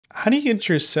how do you get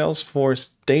your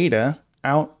Salesforce data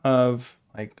out of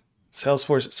like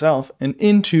Salesforce itself and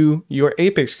into your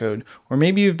Apex code? Or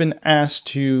maybe you've been asked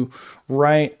to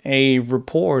write a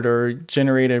report or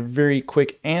generate a very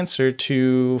quick answer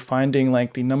to finding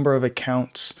like the number of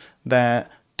accounts that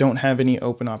don't have any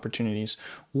open opportunities.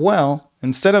 Well,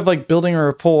 instead of like building a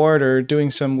report or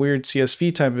doing some weird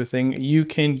CSV type of thing, you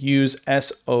can use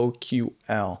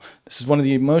SOQL. This is one of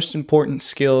the most important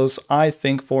skills, I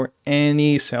think, for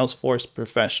any Salesforce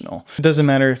professional. It doesn't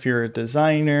matter if you're a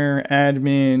designer,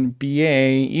 admin,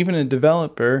 BA, even a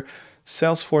developer.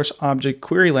 Salesforce Object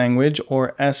Query Language,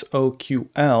 or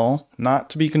SOQL, not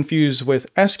to be confused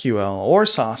with SQL or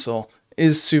SOQL,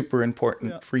 is super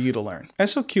important for you to learn.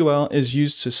 SOQL is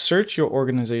used to search your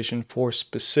organization for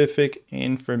specific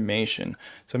information.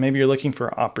 So maybe you're looking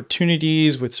for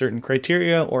opportunities with certain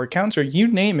criteria or accounts, or you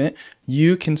name it,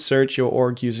 you can search your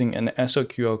org using an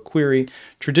SOQL query.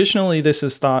 Traditionally, this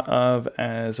is thought of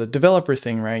as a developer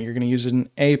thing, right? You're going to use it in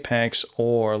Apex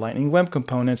or Lightning Web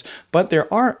Components, but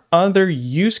there are other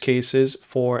use cases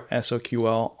for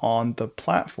SOQL on the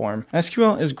platform.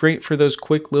 SQL is great for those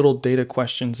quick little data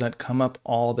questions that come up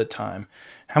all the time.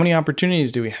 How many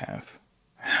opportunities do we have?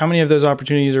 How many of those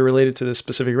opportunities are related to this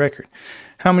specific record?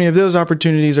 How many of those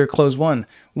opportunities are close won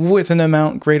with an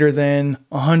amount greater than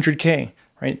 100K?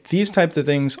 Right? These types of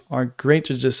things are great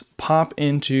to just pop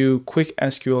into quick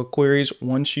SQL queries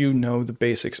once you know the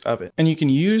basics of it. And you can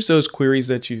use those queries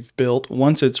that you've built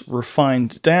once it's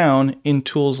refined down in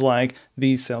tools like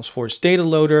the Salesforce Data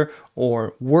Loader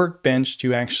or Workbench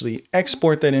to actually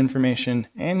export that information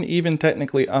and even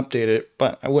technically update it,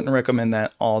 but I wouldn't recommend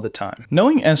that all the time.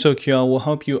 Knowing SOQL will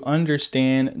help you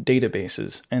understand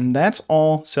databases, and that's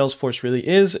all Salesforce really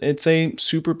is. It's a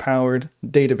super powered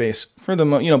database for the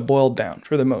boiled down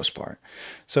for the most part.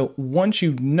 So once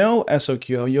you know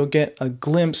SOQL, you'll get a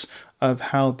glimpse of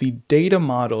how the data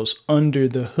models under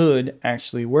the hood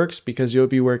actually works, because you'll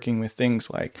be working with things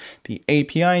like the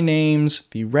API names,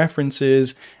 the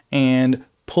references, and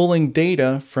pulling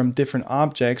data from different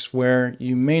objects where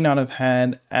you may not have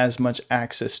had as much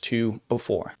access to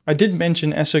before. I did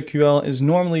mention SOQL is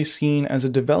normally seen as a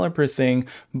developer thing,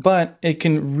 but it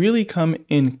can really come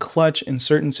in clutch in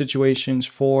certain situations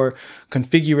for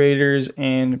configurators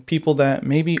and people that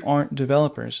maybe aren't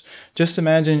developers. Just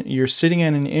imagine you're sitting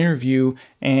at an interview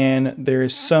and there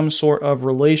is some sort of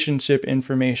relationship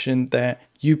information that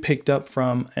you picked up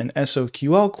from an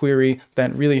SOQL query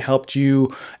that really helped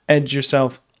you edge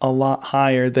yourself a lot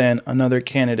higher than another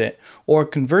candidate. Or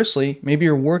conversely, maybe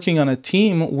you're working on a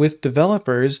team with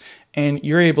developers and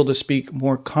you're able to speak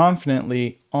more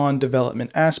confidently on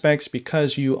development aspects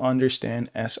because you understand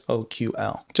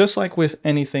SOQL. Just like with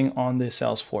anything on the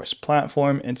Salesforce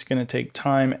platform, it's going to take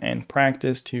time and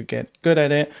practice to get good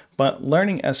at it, but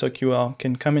learning SOQL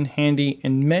can come in handy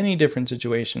in many different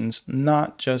situations,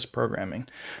 not just programming.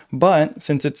 But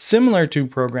since it's similar to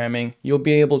programming, you'll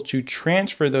be able to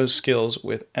transfer those skills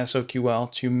with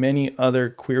SOQL to many other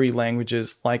query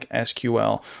languages like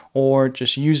SQL, or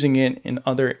just using it in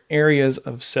other areas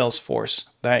of Salesforce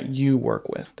that you work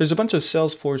with. There's a bunch of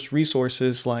Salesforce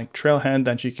resources like Trailhead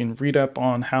that you can read up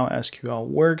on how SQL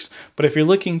works, but if you're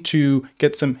looking to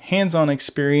get some hands-on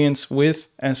experience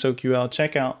with SOQL,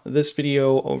 check out this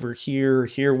video over here,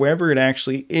 wherever it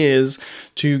actually is,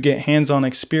 to get hands-on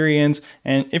experience.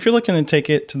 And if you're looking to take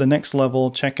it to the next level,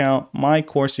 check out my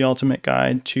course, The Ultimate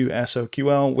Guide to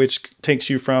SOQL, which takes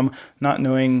you from not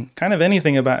knowing kind of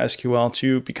anything about SQL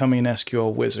to becoming an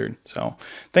SQL wizard. So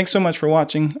thanks so much for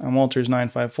watching. I'm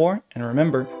Walters954, and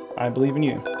remember, I believe in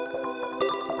you.